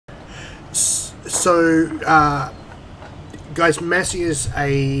So, guys, Massey is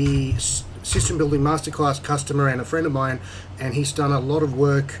a system building masterclass customer and a friend of mine, and he's done a lot of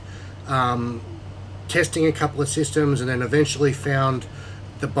work testing a couple of systems, and then eventually found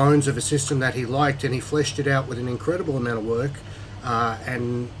the bones of a system that he liked, and he fleshed it out with an incredible amount of work,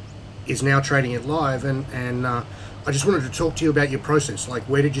 and is now trading it live. And I just wanted to talk to you about your process. Like,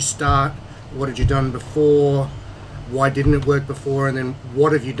 where did you start? What had you done before? Why didn't it work before? And then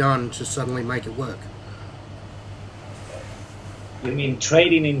what have you done to suddenly make it work? You mean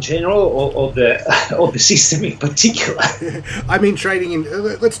trading in general, or the or the system in particular? I mean trading in.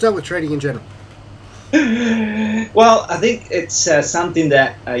 Let's start with trading in general. Well, I think it's something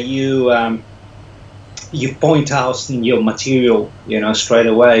that you point out in your material, straight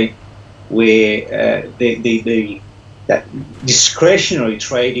away, where that discretionary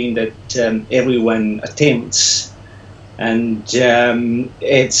trading that everyone attempts, and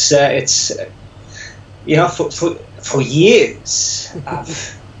it's for years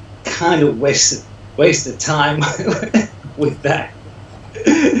I've kind of wasted time with that.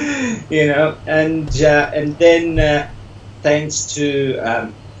 And then thanks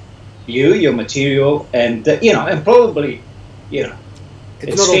to your material, and and probably,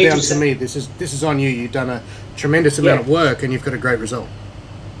 it's not all down to me. This is on you. You've done a tremendous amount of work, and you've got a great result.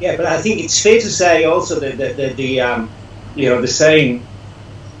 Yeah, but I think it's fair to say also that the saying,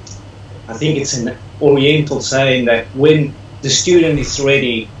 I think it's an Oriental saying, that when the student is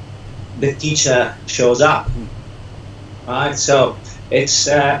ready, the teacher shows up. Right, so it's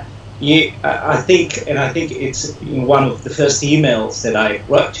I think it's in one of the first emails that I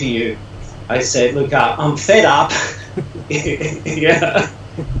wrote to you. I said, look, I'm fed up. Yeah,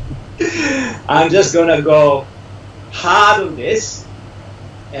 I'm just gonna go hard on this,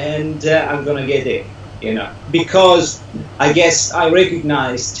 and I'm gonna get there. Because I guess I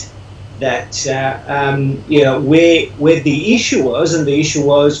recognized that where the issue was, and the issue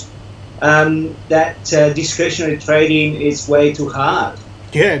was that discretionary trading is way too hard.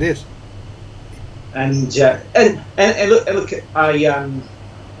 Yeah, it is. And look,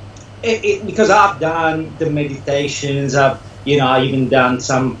 because I've done the meditations, I've even done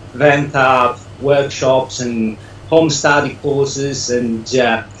some Vanta workshops and home study courses, and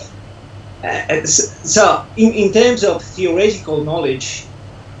so in terms of theoretical knowledge,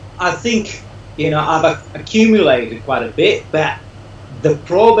 I think I've accumulated quite a bit, but the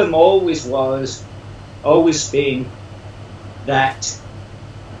problem always been that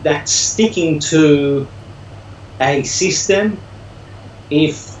sticking to a system,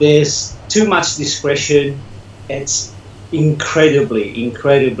 if there's too much discretion, it's incredibly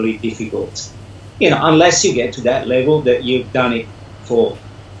difficult. Unless you get to that level that you've done it for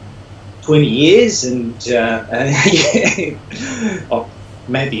 20 years, and or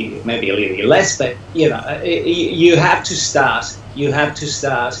maybe a little bit less, but you have to start.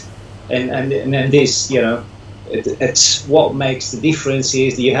 And this, it's what makes the difference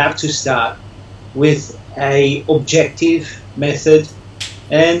is that you have to start with a objective method,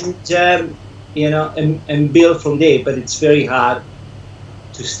 and and build from there. But it's very hard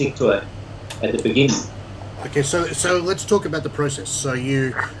to stick to it at the beginning. Okay, so let's talk about the process. So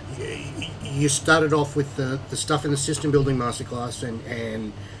you started off with the stuff in the system building masterclass,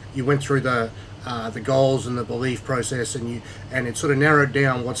 and you went through the goals and the belief process, and it sort of narrowed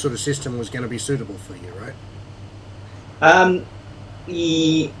down what sort of system was going to be suitable for you, right?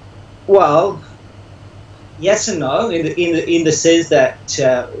 Well, yes and no, in the sense that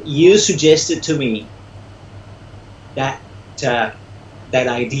you suggested to me that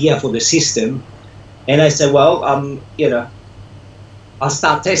idea for the system, and I said, well, I'll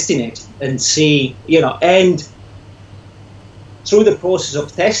start testing it and see, and through the process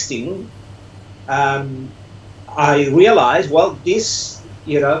of testing, I realized, well, this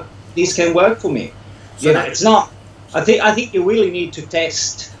can work for me. So it's not. I think you really need to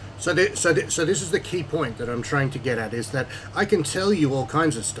test. So this is the key point that I'm trying to get at, is that I can tell you all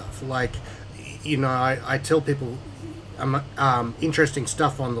kinds of stuff. Like, I tell people interesting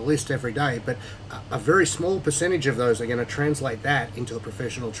stuff on the list every day, but a very small percentage of those are going to translate that into a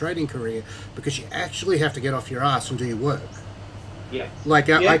professional trading career, because you actually have to get off your ass and do your work. Yeah. Like,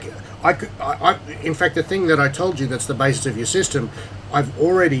 I, in fact, the thing that I told you that's the basis of your system, I've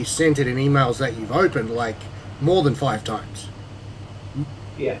already sent it in emails that you've opened like more than 5 times.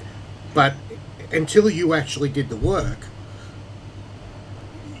 Yeah. But until you actually did the work,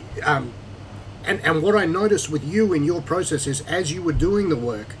 and what I noticed with you in your process is, as you were doing the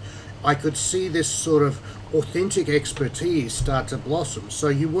work, I could see this sort of authentic expertise start to blossom. So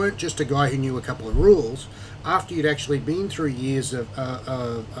you weren't just a guy who knew a couple of rules. After you'd actually been through years of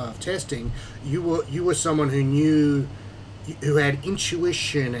testing, you were someone who knew, who had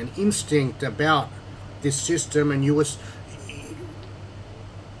intuition and instinct about this system, and you was,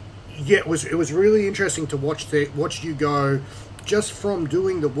 yeah, it was really interesting to watch you go just from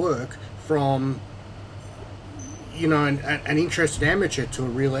doing the work from, you know, an interested amateur to a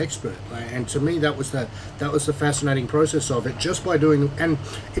real expert. And to me, that was the fascinating process of it, just by doing. And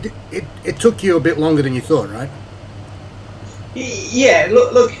it took you a bit longer than you thought, right? Yeah.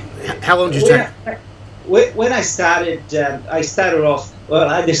 Look. How long did you take? When I started off. Well,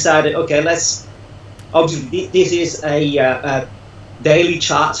 I decided, okay, let's. Obviously, this is a daily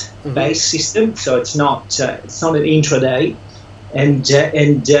chart based system, so it's not an intraday, and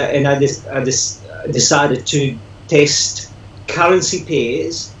I decided to test currency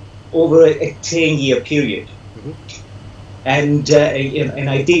pairs over a 10-year period, and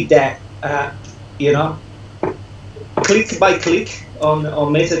I did that, click by click on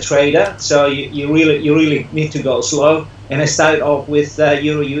MetaTrader. So you really need to go slow. And I started off with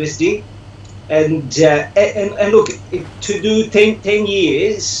Euro USD, and look, to do 10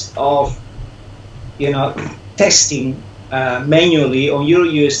 years of testing manually on Euro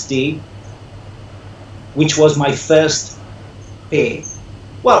USD, which was my first pair.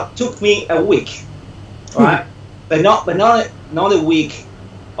 Well, it took me a week, right? But not a week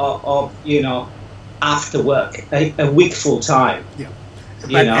of after work, a week full time. Yeah.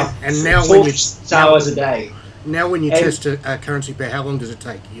 And now 4 hours a day. Now, when you test a currency pair, how long does it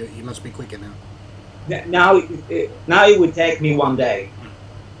take? You must be quicker now. Now it would take me 1 day,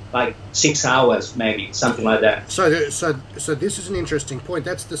 like 6 hours, maybe something like that. So this is an interesting point.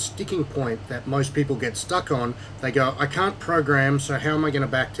 That's the sticking point that most people get stuck on. They go, I can't program, so how am I going to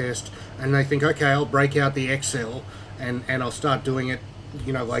backtest? And they think, okay, I'll break out the Excel and I'll start doing it,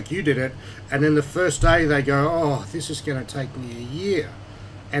 like you did it. And then the first day they go, oh, this is going to take me a year,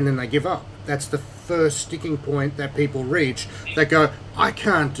 and then they give up. That's the first sticking point that people reach. They go, I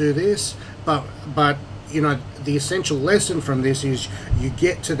can't do this, but the essential lesson from this is you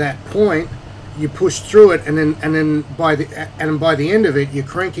get to that point, you push through it, and then by the end of it, you're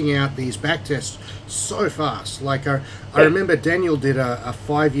cranking out these back tests so fast. Like I remember Daniel did a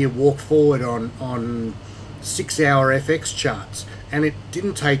 5-year walk forward on 6-hour FX charts, and it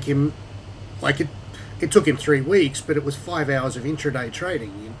didn't take him, it took him 3 weeks, but it was 5 hours of intraday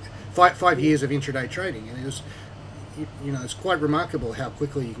trading, 5 years of intraday trading, and it was, it's quite remarkable how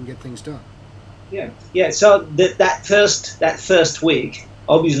quickly you can get things done. Yeah. So that first week,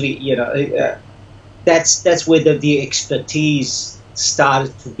 obviously, that's where the expertise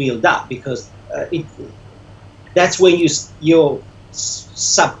started to build up, because that's when you're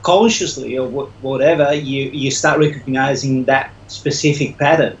subconsciously or whatever you start recognizing that specific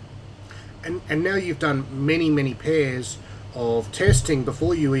pattern. And now you've done many pairs of testing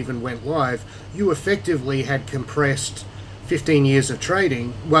before you even went live. You effectively had compressed 15 years of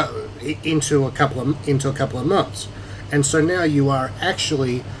trading, well, into a couple of months, and so now you are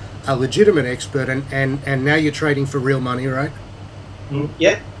actually a legitimate expert, and now you're trading for real money, right?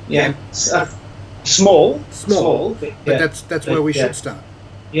 Yeah. Small, but that's where we should start.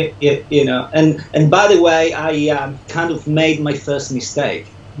 Yeah. And by the way, I kind of made my first mistake.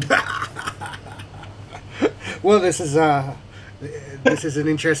 Well, this is an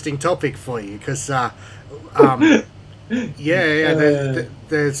interesting topic for you, because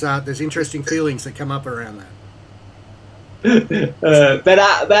there's interesting feelings that come up around that. But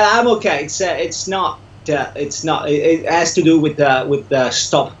I'm okay. It's not. It has to do with the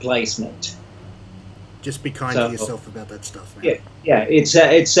stop placement. Just be kind to yourself about that stuff, man. Yeah.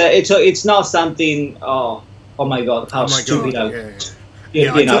 It's not something. Oh my God! How stupid I was.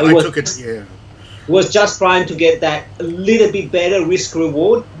 I took it. Yeah. Was just trying to get that a little bit better risk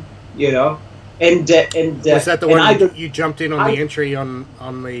reward, and was that the one you jumped in on the entry on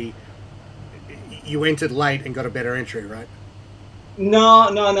the? You entered late and got a better entry, right? No.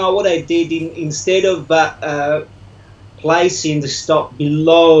 What I did, instead of placing the stop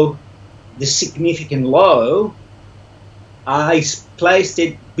below the significant low, I placed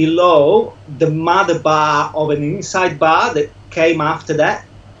it below the mother bar of an inside bar that came after that.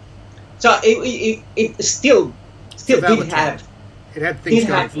 So it still did have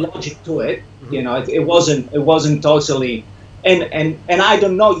logic to it. It wasn't totally, and I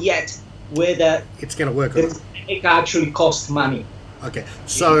don't know yet whether it's going to work. It actually cost money. Okay,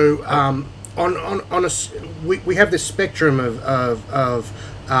 so we have this spectrum of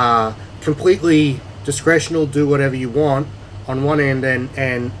completely discretional, do whatever you want on one end,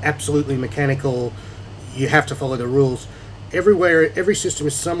 and absolutely mechanical. you have to follow the rules. Everywhere, every system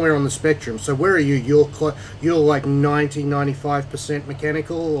is somewhere on the spectrum. So where are you? You're like 95%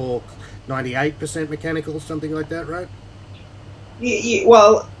 mechanical, or 98% mechanical, something like that, right?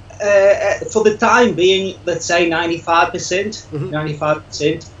 Well, for the time being, let's say 95%.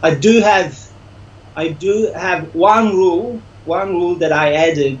 95%. I do have one rule that I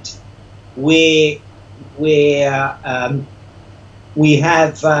added, where we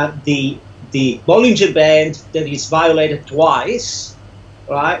have the Bollinger Band that is violated twice,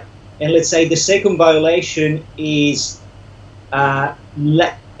 right? And let's say the second violation is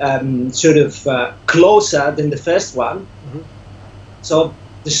closer than the first one, so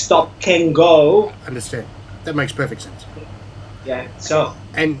the stop can go. Understand? That makes perfect sense. Yeah. So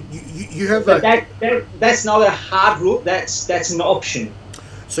and you have that's not a hard rule. That's an option.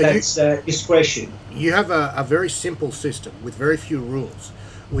 So that's discretion. You have a very simple system with very few rules,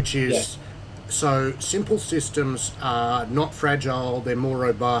 which is. Yeah. So simple systems are not fragile; they're more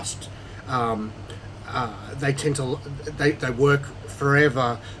robust. They tend to they work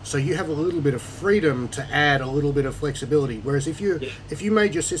forever. So you have a little bit of freedom to add a little bit of flexibility. Whereas if you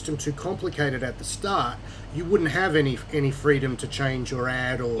made your system too complicated at the start, you wouldn't have any freedom to change or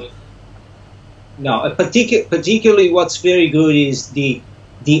add or. No, particularly what's very good is the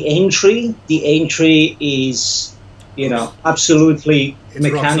entry. The entry is absolutely it's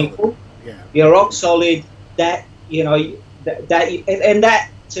mechanical. Yeah. You're rock solid. That that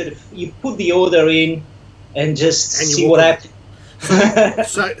sort of, you put the order in and just see what happens.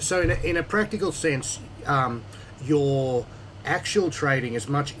 So in a practical sense, your actual trading is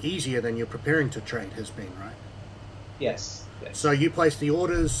much easier than your preparing to trade has been, right? Yes. So you place the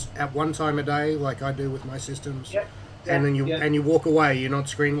orders at one time a day, like I do with my systems, and then you walk away. You're not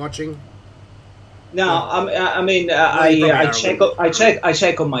screen watching. No, I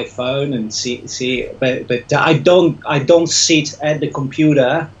check on my phone and see, but I don't sit at the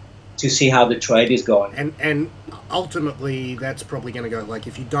computer to see how the trade is going. And ultimately, that's probably going to go like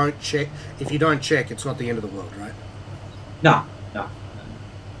if you don't check, it's not the end of the world, right? No.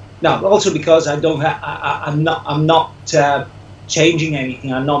 Also because I don't I'm not changing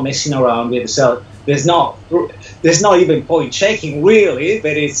anything. I'm not messing around with it. So there's not even point checking really,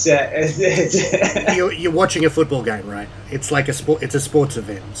 but it's you're watching a football game, right? It's like a sport. It's a sports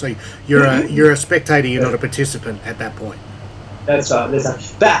event, so you're a spectator. You're not a participant at that point. That's right.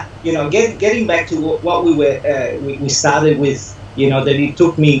 But getting back to what we started with, that it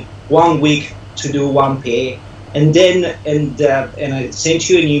took me 1 week to do one pair, and then and I sent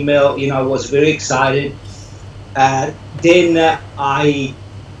you an email. I was very excited. Then I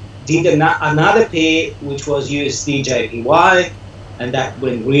did another pair, which was USD JPY, and that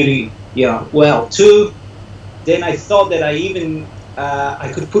went really well too. Then I thought that I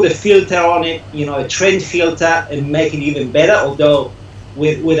could put a filter on it, a trend filter, and make it even better, although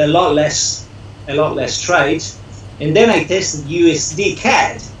with a lot less trades. And then I tested USD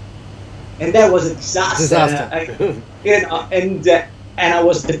CAD, and that was a disaster. And I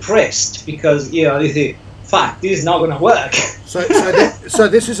was depressed because fuck, this is not going to work. So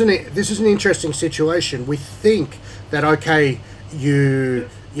this is an interesting situation. We think that okay, you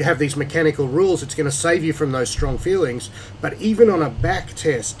have these mechanical rules, it's going to save you from those strong feelings, but even on a back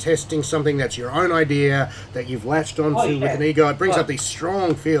test, testing something that's your own idea that you've latched onto with an ego, it brings up these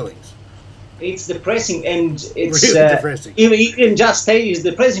strong feelings. It's depressing, and it's really depressing. Even just say it's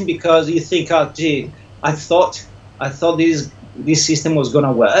depressing because you think, oh gee, I thought this system was going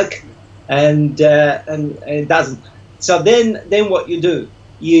to work, and it doesn't. So then what you do?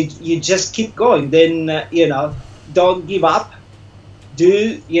 You just keep going. Then don't give up.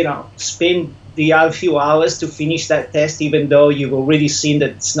 Spend the other few hours to finish that test, even though you've already seen that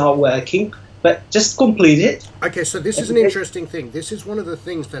it's not working. But just complete it. Okay, so this is an interesting thing. This is one of the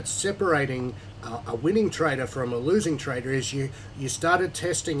things that's separating a winning trader from a losing trader. Is you started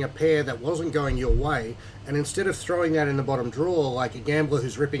testing a pair that wasn't going your way, and instead of throwing that in the bottom drawer like a gambler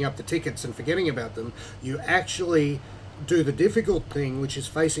who's ripping up the tickets and forgetting about them, you actually do the difficult thing, which is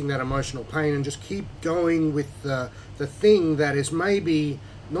facing that emotional pain, and just keep going with the thing that is maybe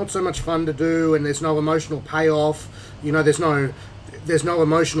not so much fun to do, and there's no emotional payoff. There's no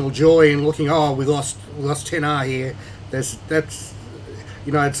emotional joy in looking. Oh, we lost 10R here. It's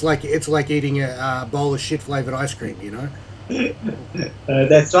like eating a bowl of shit flavored ice cream.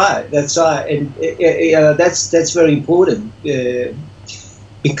 That's right. And that's very important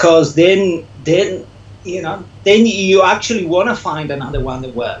because then you actually want to find another one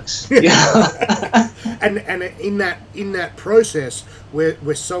that works. And in that process,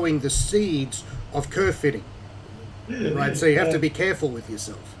 we're sowing the seeds of curve fitting, right? So you have to be careful with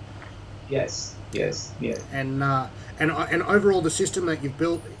yourself. Yes. Yes. Yeah. And overall, the system that you've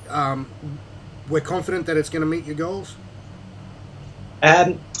built, we're confident that it's going to meet your goals.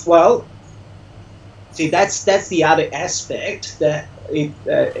 Well, see, that's the other aspect. The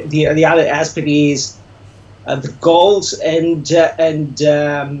other aspect is the goals, and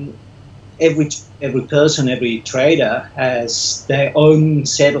every person, every trader has their own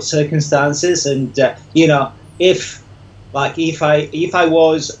set of circumstances, and if if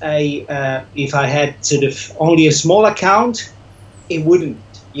I had sort of only a small account, it wouldn't,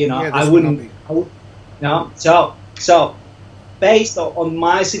 I wouldn't. No, so based on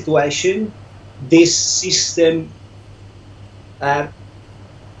my situation, this system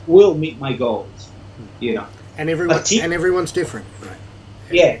will meet my goals, And everyone's different, right?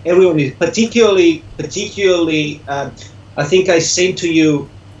 Yeah, everyone is particularly. I think I sent to you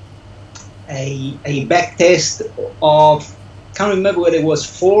a back test of, can't remember whether it was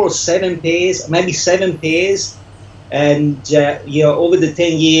 4 or 7 pairs, maybe 7 pairs, and over the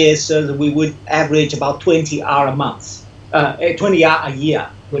 10 years, so we would average about 20 hour a month, 20 hour a year,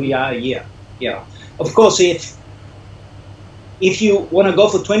 20 hour a year. Yeah, of course, if you want to go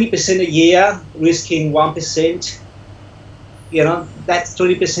for 20% a year, risking 1%, that's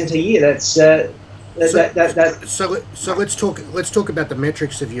 20% a year. That's So let's talk about the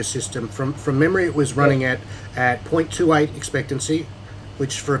metrics of your system. From memory, it was running at 0.28 expectancy,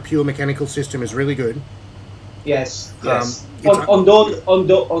 which for a pure mechanical system is really good. Yes. On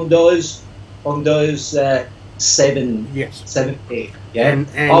those 7. Yes. 7 8. Yeah.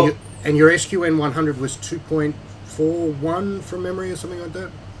 And your SQN 100 was 2.41 from memory or something like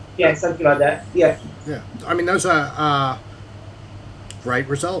that. Yeah, something like that. Yeah. Yeah. I mean, those are great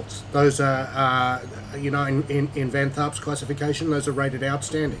results. Those are, in Van Tharp's classification, those are rated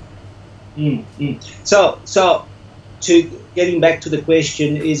outstanding. So, to getting back to the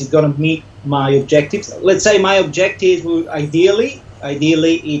question, is it going to meet my objectives? Let's say my objectives would ideally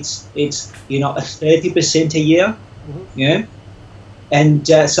it's a 30% a year. Mm-hmm. Yeah. And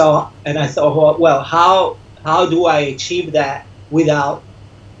I thought, well, how do I achieve that without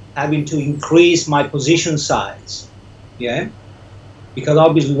having to increase my position size? Yeah. Because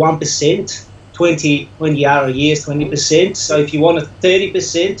obviously 1%, 20 hour a year is 20%. So if you want a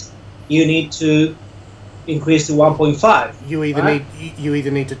 30%, you need to increase to 1.5. You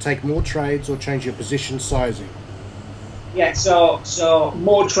either need to take more trades or change your position sizing. Yeah. So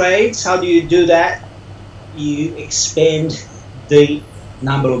more trades. How do you do that? You expand the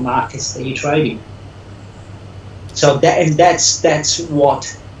number of markets that you're trading. So that's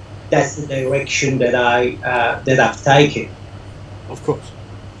the direction that I've taken. Of course.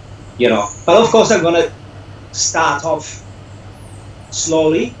 But of course I'm going to start off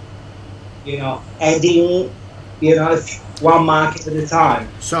slowly, adding, one market at a time.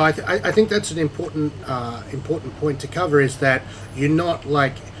 So I think that's an important point to cover, is that you're not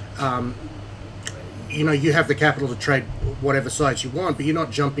like, you have the capital to trade whatever size you want, but you're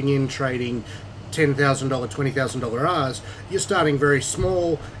not jumping in trading $10,000, $20,000 R's. You're starting very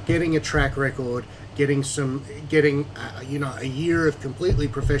small, getting a track record, getting a year of completely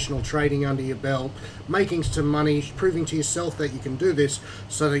professional trading under your belt, making some money, proving to yourself that you can do this,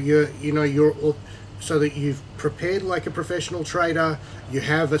 so that so that you've prepared like a professional trader, you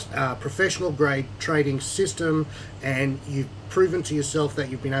have a professional grade trading system, and you've proven to yourself that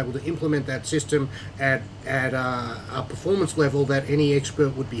you've been able to implement that system at a performance level that any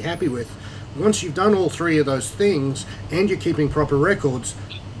expert would be happy with. Once you've done all 3 of those things and you're keeping proper records,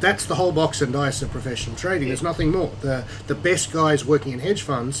 that's the whole box and dice of professional trading. There's nothing more. The best guys working in hedge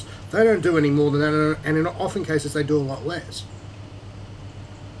funds, they don't do any more than that, and in often cases they do a lot less.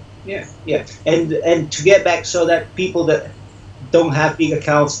 Yeah. And to get back, so that people that don't have big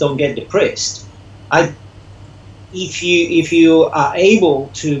accounts don't get depressed. If you are able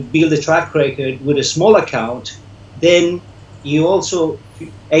to build a track record with a small account, then you also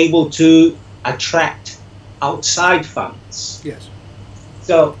able to attract outside funds. Yes.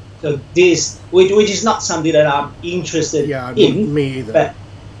 So this, which is not something that I'm interested in. Me either.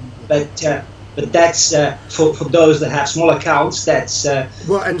 But that's for those that have small accounts. That's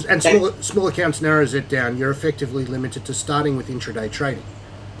well, and small accounts narrows it down. You're effectively limited to starting with intraday trading,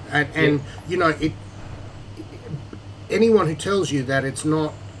 and anyone who tells you that it's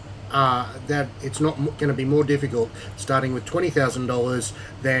not going to be more difficult starting with $20,000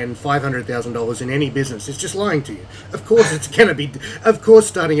 than $500,000 in any business is just lying to you. Of course it's going to be. Of course,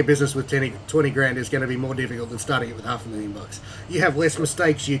 starting a business with 20 grand is going to be more difficult than starting it with $500,000. You have less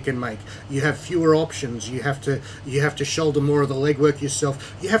mistakes you can make. You have fewer options. You have to shoulder more of the legwork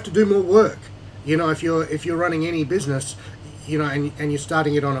yourself. You have to do more work. If you're running any business, and you're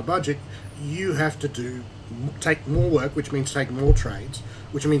starting it on a budget, you have to take more work, which means take more trades,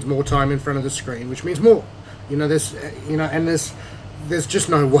 which means more time in front of the screen, which means more. There's just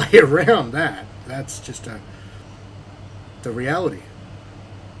no way around that. That's just the reality.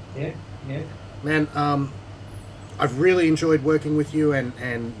 Yeah, yeah. Man, I've really enjoyed working with you,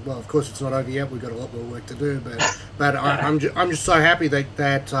 and well, of course, it's not over yet. We've got a lot more work to do, but I'm just so happy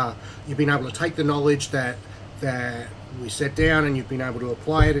that you've been able to take the knowledge that we set down, and you've been able to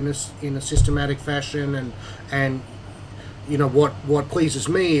apply it in a systematic fashion, and what pleases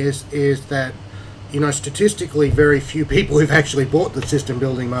me is that statistically very few people who've actually bought the system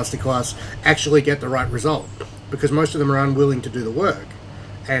building masterclass actually get the right result, because most of them are unwilling to do the work,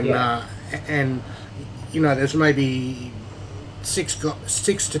 and there's maybe 6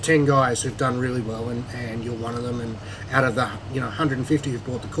 to 10 guys who've done really well, and you're one of them, and out of the 150 who've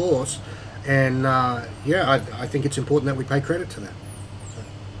bought the course, and I think it's important that we pay credit to that. So,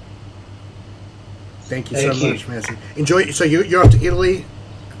 thank you so much, Massimo. Enjoy. So you're off to Italy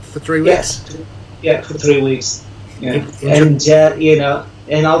for 3 weeks? Yes, yeah, for 3 weeks. Yeah.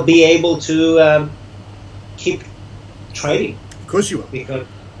 And I'll be able to keep trading. Of course you will. Because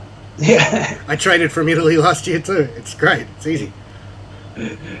I traded from Italy last year too. It's great. It's easy.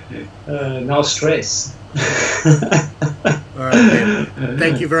 No stress. All right, man.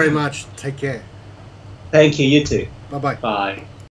 Thank you very much. Take care. Thank you. You too. Bye-bye. Bye.